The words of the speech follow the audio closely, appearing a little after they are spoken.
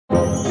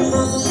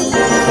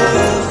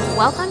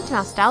Welcome to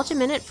Mousetalgia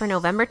Minute for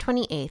November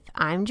 28th.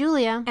 I'm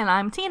Julia. And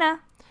I'm Tina.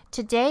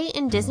 Today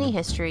in Disney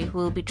history, we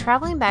will be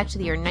traveling back to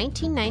the year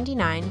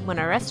 1999 when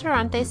a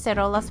restaurante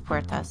cerró las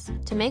puertas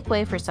to make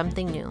way for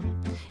something new.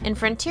 In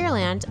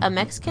Frontierland, a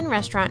Mexican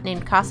restaurant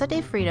named Casa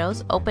de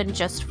Fritos opened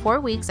just 4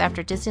 weeks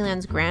after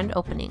Disneyland's grand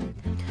opening.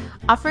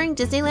 Offering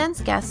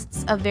Disneyland's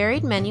guests a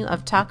varied menu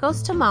of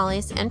tacos,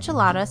 tamales,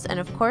 enchiladas, and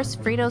of course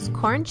Fritos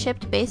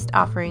corn-chipped-based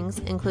offerings,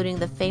 including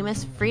the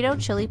famous Frito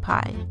chili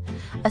pie.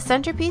 A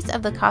centerpiece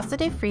of the Casa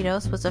de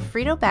Fritos was a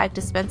Frito bag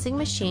dispensing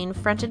machine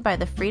fronted by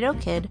the Frito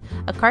Kid,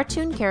 a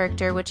cartoon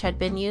character which had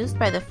been used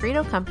by the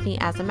Frito company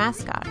as a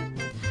mascot.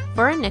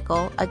 For a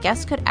nickel, a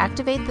guest could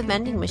activate the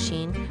vending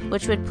machine,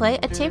 which would play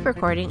a tape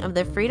recording of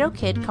the Frito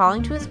Kid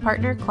calling to his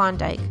partner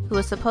Klondike, who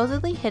was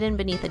supposedly hidden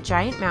beneath a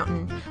giant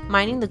mountain,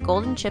 mining the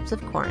golden chips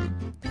of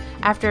corn.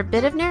 After a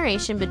bit of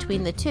narration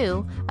between the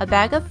two, a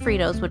bag of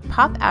Fritos would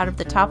pop out of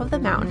the top of the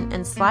mountain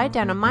and slide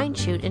down a mine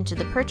chute into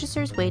the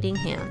purchaser's waiting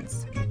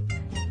hands.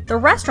 The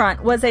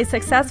restaurant was a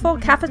successful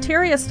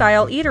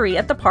cafeteria-style eatery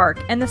at the park,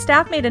 and the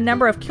staff made a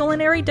number of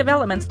culinary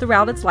developments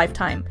throughout its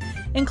lifetime,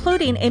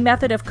 including a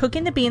method of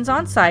cooking the beans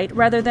on site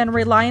rather than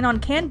relying on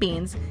canned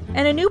beans,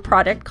 and a new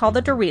product called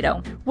the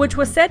Dorito, which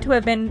was said to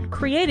have been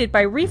created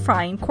by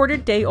refrying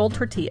quarter-day-old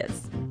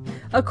tortillas.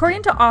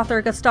 According to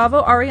author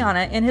Gustavo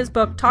Arellano in his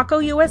book Taco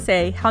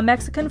USA: How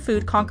Mexican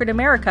Food Conquered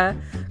America,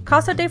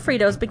 Casa de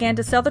Fritos began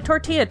to sell the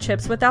tortilla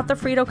chips without the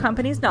Frito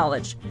company's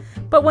knowledge.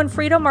 But when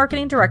Frito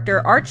marketing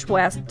director Arch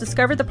West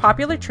discovered the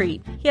popular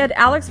treat, he had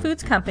Alex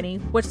Foods Company,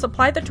 which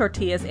supplied the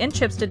tortillas and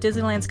chips to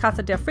Disneyland's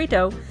Casa de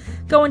Frito,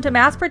 go into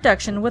mass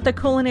production with a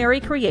culinary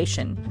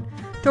creation.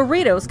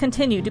 Doritos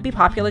continue to be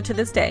popular to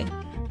this day.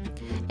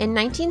 In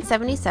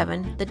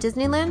 1977, the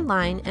Disneyland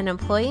line and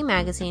Employee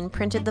magazine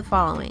printed the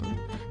following.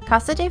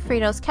 Casa de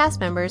Fritos cast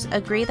members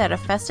agree that a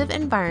festive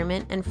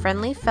environment and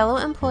friendly fellow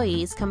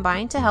employees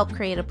combine to help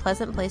create a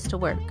pleasant place to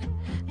work.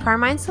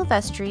 Carmine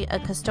Silvestri, a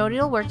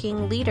custodial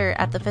working leader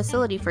at the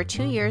facility for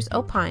 2 years,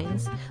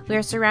 opines, "We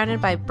are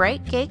surrounded by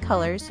bright, gay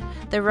colors,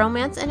 the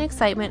romance and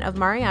excitement of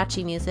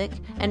mariachi music,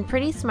 and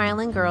pretty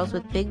smiling girls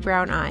with big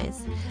brown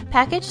eyes.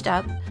 Packaged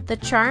up, the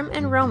charm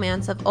and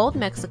romance of Old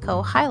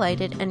Mexico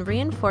highlighted and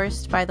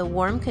reinforced by the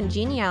warm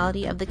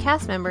congeniality of the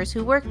cast members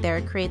who work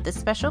there create the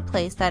special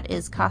place that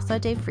is Casa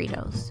de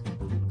Fritos."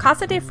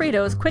 Casa de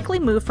Fritos quickly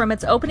moved from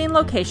its opening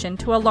location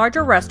to a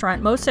larger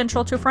restaurant most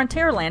central to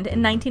Frontierland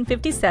in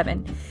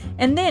 1957,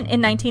 and then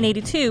in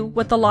 1982,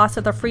 with the loss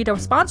of the Frito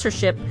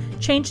sponsorship,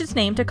 changed its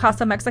name to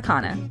Casa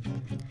Mexicana.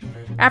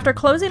 After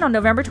closing on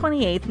November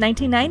 28,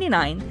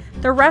 1999,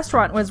 the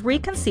restaurant was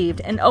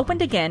reconceived and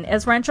opened again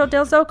as Rancho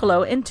del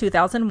Zocalo in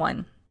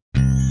 2001.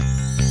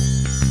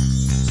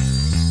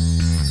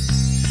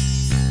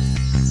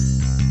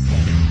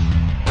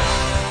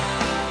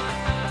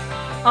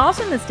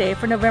 Also on this day,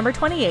 for November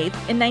 28th,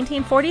 in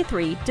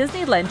 1943,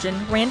 Disney legend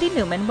Randy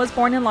Newman was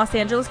born in Los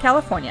Angeles,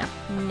 California.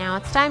 Now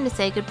it's time to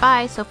say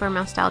goodbye, so for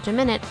Mousetalgia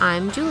Minute,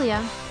 I'm Julia.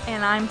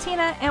 And I'm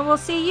Tina, and we'll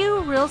see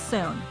you real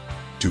soon.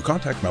 To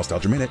contact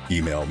Mousetalgia Minute,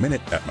 email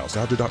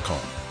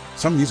minute@mousetalgia.com.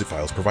 Some music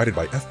files provided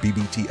by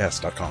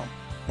fbbts.com.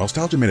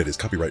 Mousetalgia Minute is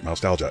copyright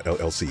Mousetalgia,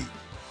 LLC.